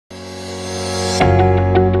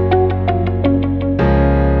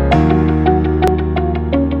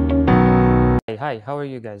Hi, how are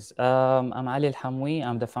you guys? I'm Ali Al Hamwi.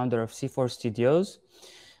 I'm the founder of Sifor Studios.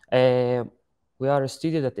 We are a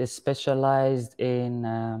studio that is specialized in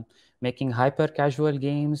making hyper-casual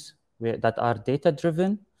games that are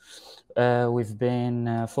data-driven. We've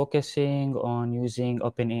been focusing on using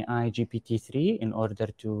OpenAI GPT-3 in order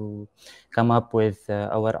to come up with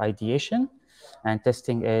our ideation and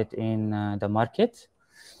testing it in the market.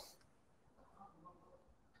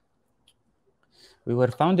 We were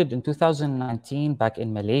founded in 2019 back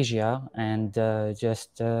in Malaysia, and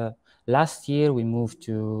just last year we moved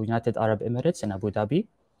to United Arab Emirates in Abu Dhabi.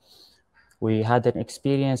 We had an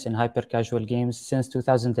experience in hyper-casual games since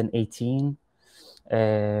 2018.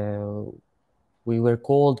 We were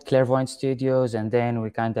called Clairvoyant Studios, and then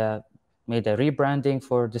we kind of made a rebranding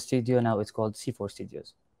for the studio. Now it's called C4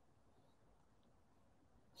 Studios.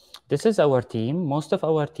 This is our team. Most of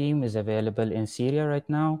our team is available in Syria right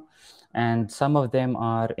now, and some of them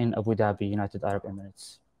are in Abu Dhabi, United Arab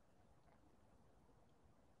Emirates.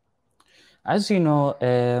 As you know,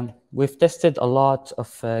 we've tested a lot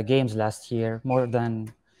of games last year, more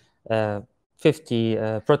than 50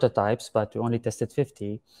 prototypes, but we only tested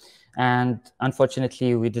 50. And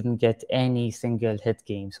unfortunately, we didn't get any single hit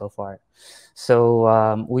game so far.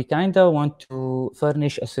 So we kind of want to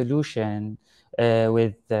furnish a solution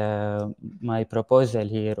with my proposal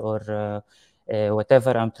here, or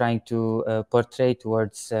whatever I'm trying to portray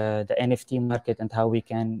towards the NFT market and how we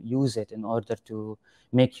can use it in order to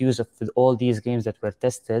make use of all these games that were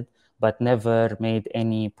tested but never made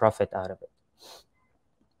any profit out of it.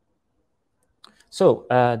 So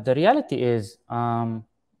the reality is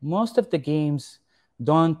most of the games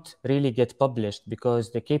don't really get published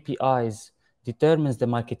because the KPIs determines the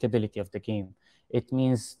marketability of the game. It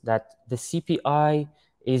means that the CPI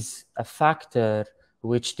is a factor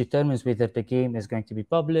which determines whether the game is going to be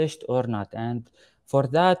published or not. And for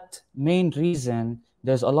that main reason,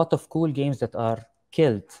 there's a lot of cool games that are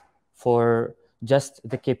killed for just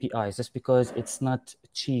the KPIs, just because it's not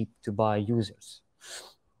cheap to buy users.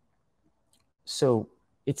 So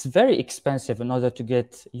it's very expensive in order to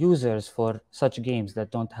get users for such games that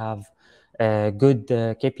don't have good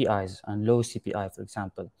KPIs and low CPI, for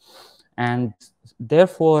example. And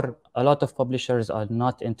therefore, a lot of publishers are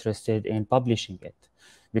not interested in publishing it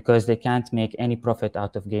because they can't make any profit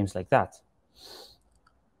out of games like that.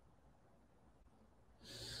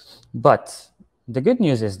 But the good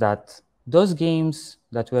news is that those games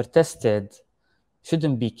that were tested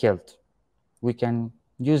shouldn't be killed. We can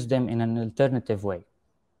use them in an alternative way.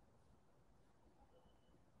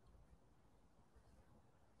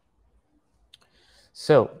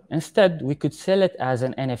 So instead, we could sell it as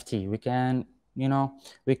an NFT. We can,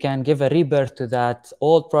 we can give a rebirth to that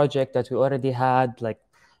old project that we already had. Like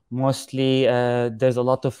mostly, there's a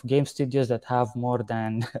lot of game studios that have more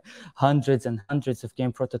than hundreds and hundreds of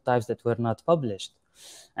game prototypes that were not published.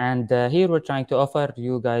 And here we're trying to offer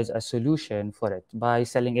you guys a solution for it by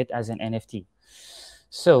selling it as an NFT.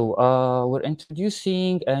 So we're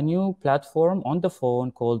introducing a new platform on the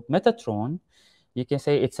phone called Metatron. You can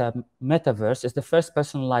say it's a metaverse. It's the first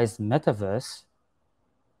personalized metaverse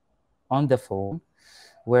on the phone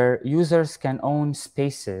where users can own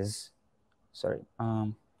spaces. Sorry.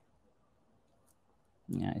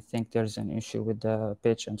 Yeah, I think there's an issue with the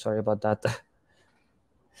pitch. I'm sorry about that.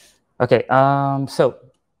 Okay. So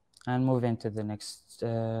I'll move into the next.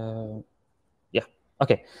 Yeah.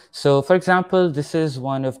 Okay. So for example, this is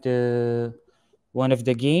one of the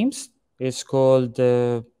games. It's called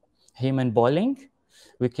Human Bowling.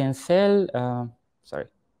 We can sell. Sorry.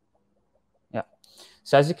 Yeah.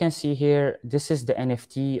 So as you can see here, this is the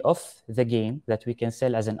NFT of the game that we can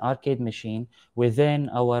sell as an arcade machine within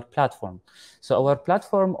our platform. So our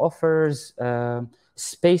platform offers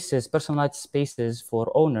spaces, personalized spaces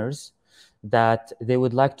for owners that they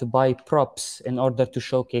would like to buy props in order to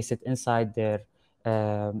showcase it inside their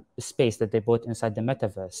space that they bought inside the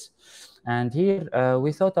metaverse. And here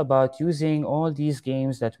we thought about using all these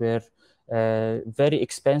games that were very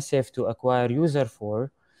expensive to acquire user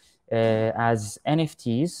for as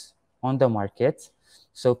NFTs on the market,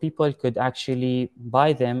 so people could actually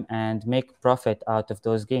buy them and make profit out of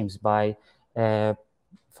those games by,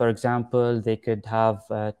 for example, they could have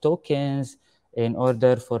tokens in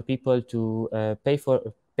order for people to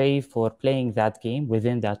pay for playing that game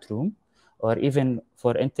within that room, or even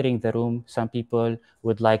for entering the room. Some people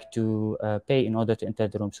would like to pay in order to enter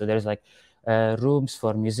the room. So there's like rooms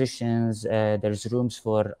for musicians, there's rooms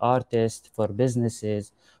for artists, for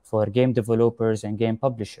businesses, for game developers and game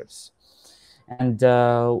publishers. And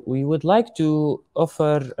we would like to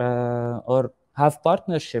offer or have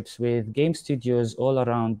partnerships with game studios all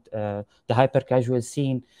around the hyper casual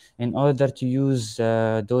scene in order to use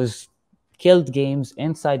those killed games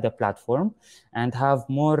inside the platform and have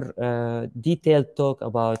more detailed talk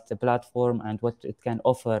about the platform and what it can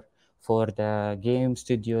offer for the game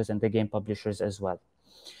studios and the game publishers as well.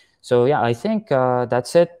 So yeah, I think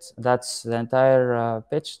that's it. That's the entire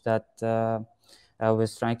pitch that I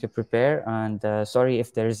was trying to prepare. And sorry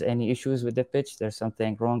if there's any issues with the pitch. There's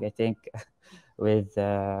something wrong, I think, with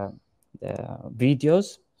the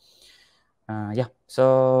videos. Yeah,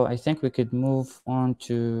 so I think we could move on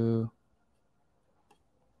to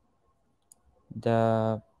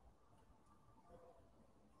the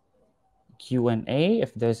Q&A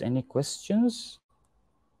if there's any questions.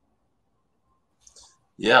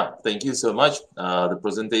 Yeah, thank you so much. The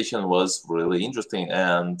presentation was really interesting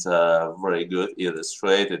and very good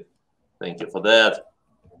illustrated. Thank you for that.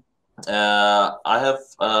 I have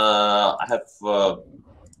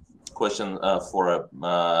question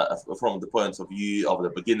from the point of view of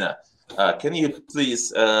the beginner. Can you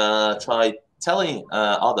please try telling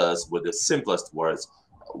others with the simplest words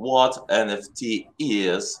what NFT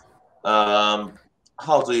is?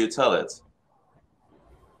 How do you tell it?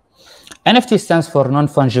 NFT stands for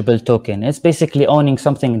non-fungible token. It's basically owning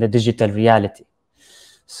something in the digital reality.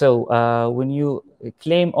 So when you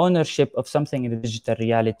claim ownership of something in the digital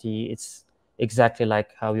reality, it's exactly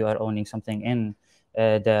like how you are owning something in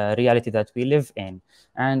the reality that we live in.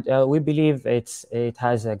 And we believe it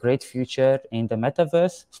has a great future in the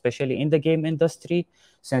metaverse, especially in the game industry,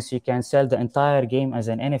 since you can sell the entire game as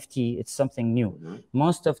an NFT. It's something new. Mm-hmm.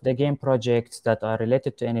 Most of the game projects that are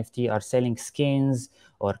related to NFT are selling skins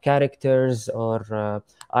or characters or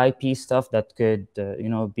IP stuff that could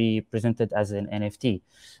be presented as an NFT.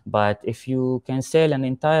 But if you can sell an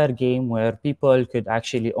entire game where people could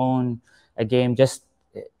actually own a game, just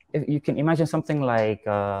if you can imagine something like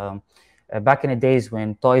back in the days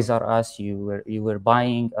when Toys R Us, you were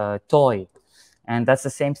buying a toy, and that's the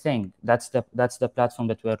same thing. That's the platform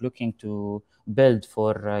that we're looking to build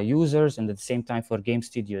for users and at the same time for game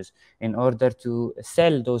studios in order to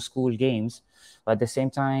sell those cool games, but at the same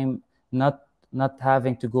time not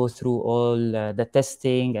having to go through all the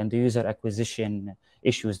testing and the user acquisition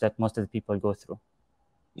issues that most of the people go through.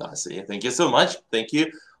 I see. Thank you so much. Thank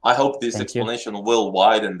you. I hope this Thank you. explanation will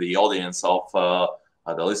widen the audience of the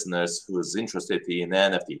listeners who's interested in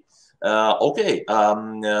NFT. Okay.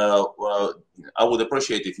 Well, I would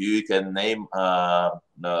appreciate if you can name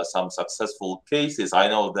some successful cases. I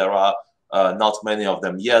know there are not many of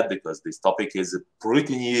them yet because this topic is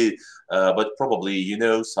pretty new, but probably you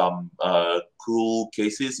know some cool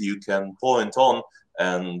cases you can point on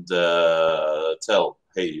and tell,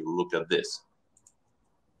 hey, look at this.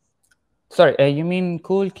 Sorry, you mean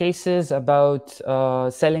cool cases about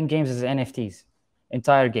selling games as NFTs,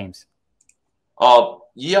 entire games?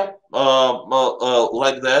 Yeah,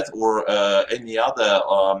 like that or any other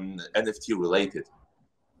NFT related.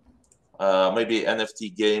 Maybe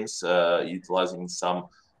NFT games utilizing some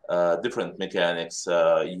different mechanics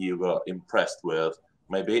you were impressed with.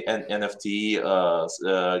 Maybe an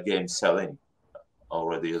NFT game selling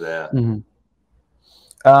already there.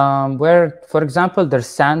 Where, for example, there's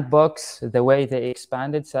Sandbox, the way they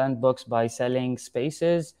expanded Sandbox by selling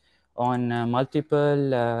spaces on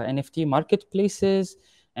multiple NFT marketplaces,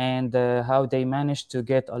 and how they managed to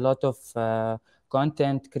get a lot of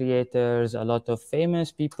content creators, a lot of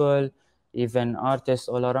famous people, even artists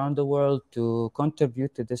all around the world to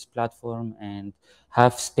contribute to this platform and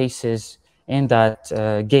have spaces in that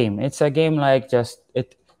game. It's a game like just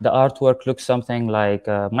it. The artwork looks something like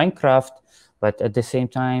Minecraft, but at the same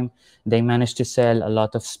time they managed to sell a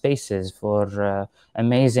lot of spaces for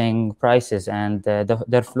amazing prices, and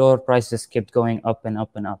their floor prices kept going up and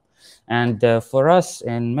up and up. And for us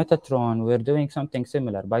in Metatron, we're doing something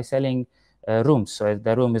similar by selling rooms. So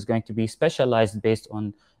the room is going to be specialized based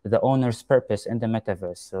on the owner's purpose in the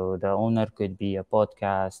metaverse. So the owner could be a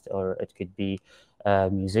podcast, or it could be a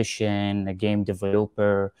musician, a game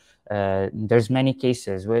developer. There's many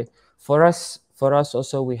cases where for us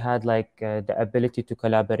also, we had like the ability to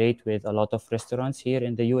collaborate with a lot of restaurants here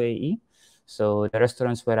in the UAE. So the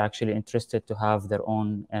restaurants were actually interested to have their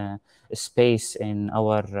own space in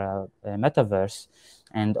our metaverse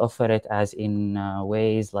and offer it as in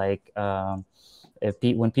ways like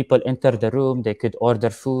when people enter the room, they could order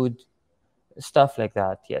food, stuff like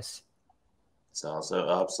that. Yes. Sounds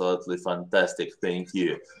absolutely fantastic. Thank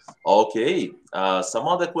you. Okay, some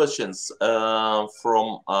other questions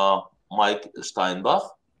from Mike Steinbach.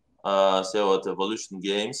 So at Evolution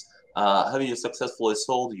Games, have you successfully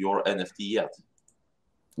sold your NFT yet?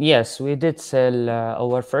 Yes, we did sell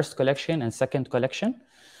our first collection and second collection.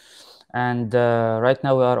 And right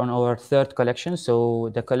now we are on our third collection. So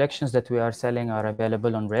the collections that we are selling are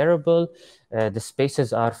available on Rarible. The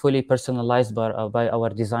spaces are fully personalized by our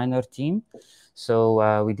designer team.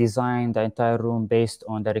 So we designed the entire room based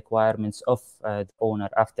on the requirements of the owner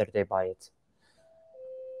after they buy it.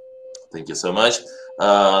 Thank you so much.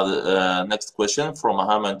 Next question from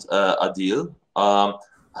Mohammed Adil.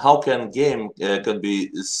 How can game can be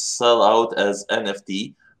sell out as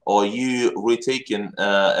NFT, or you retaken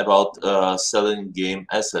about selling game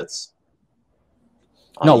assets?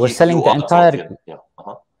 No, we're selling You the are entire. talking,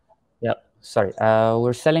 yeah. Yeah, sorry.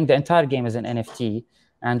 We're selling the entire game as an NFT,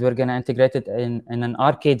 and we're gonna integrate it in an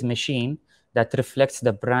arcade machine that reflects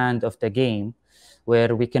the brand of the game,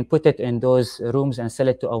 where we can put it in those rooms and sell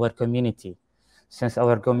it to our community. Since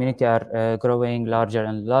our community are growing larger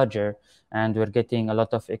and larger, and we're getting a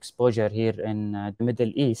lot of exposure here in the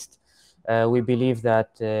Middle East, we believe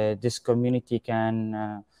that this community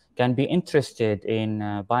can be interested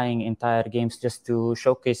in buying entire games just to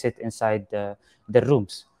showcase it inside the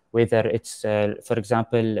rooms. Whether it's, for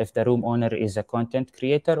example, if the room owner is a content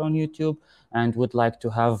creator on YouTube and would like to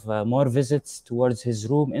have more visits towards his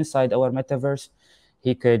room inside our metaverse,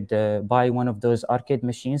 he could buy one of those arcade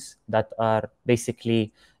machines that are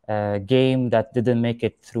basically a game that didn't make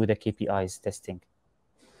it through the KPIs testing.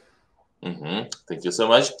 Thank you so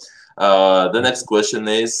much. The next question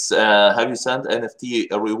is, have you sent NFT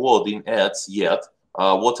a reward in ads yet?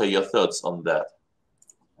 What are your thoughts on that?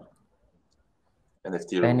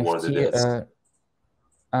 NFT rewarded NFT, ads.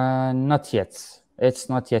 not yet. It's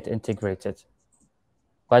not yet integrated.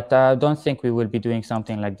 But I don't think we will be doing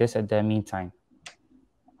something like this at the meantime.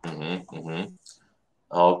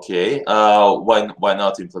 Okay. Why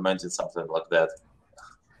not implementing something like that?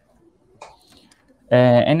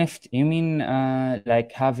 NFT, you mean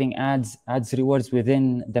like having ads rewards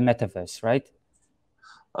within the metaverse, right?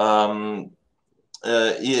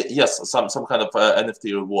 Yes, some kind of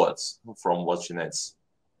NFT rewards from watching ads.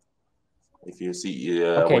 If you see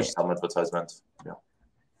watch Okay. some advertisement, yeah.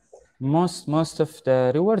 Most of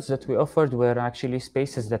the rewards that we offered were actually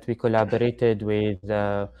spaces that we collaborated with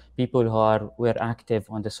people were active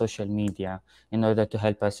on the social media in order to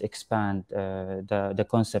help us expand the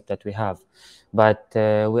concept that we have. But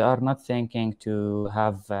we are not thinking to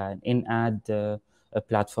have an in-ad a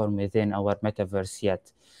platform within our metaverse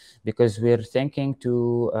yet, because we're thinking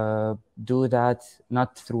to do that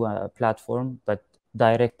not through a platform, but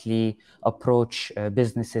directly approach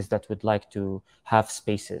businesses that would like to have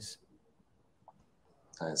spaces.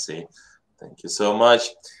 I see. Thank you so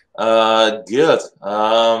much. Good.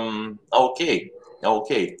 Okay.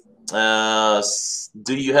 Okay.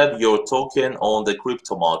 Do you have your token on the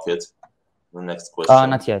crypto market? The next question.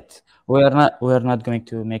 Not yet. We're not going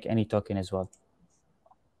to make any token as well.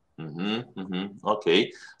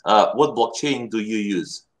 Okay. What blockchain do you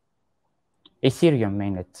use? Ethereum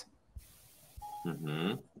mainnet.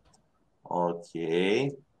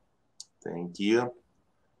 Okay. Thank you.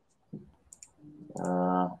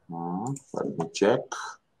 Let me check.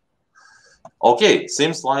 Okay,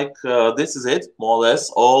 seems like this is it, more or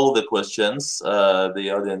less, all the questions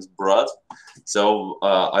the audience brought. So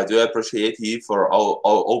I do appreciate you for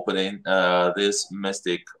opening this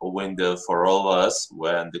mystic window for all of us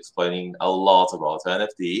when explaining a lot about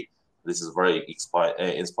NFT. This is very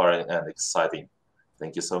inspiring and exciting.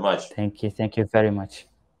 Thank you so much. Thank you. Thank you very much.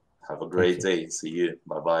 Have a Thank great you. day. See you.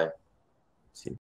 Bye-bye. See you.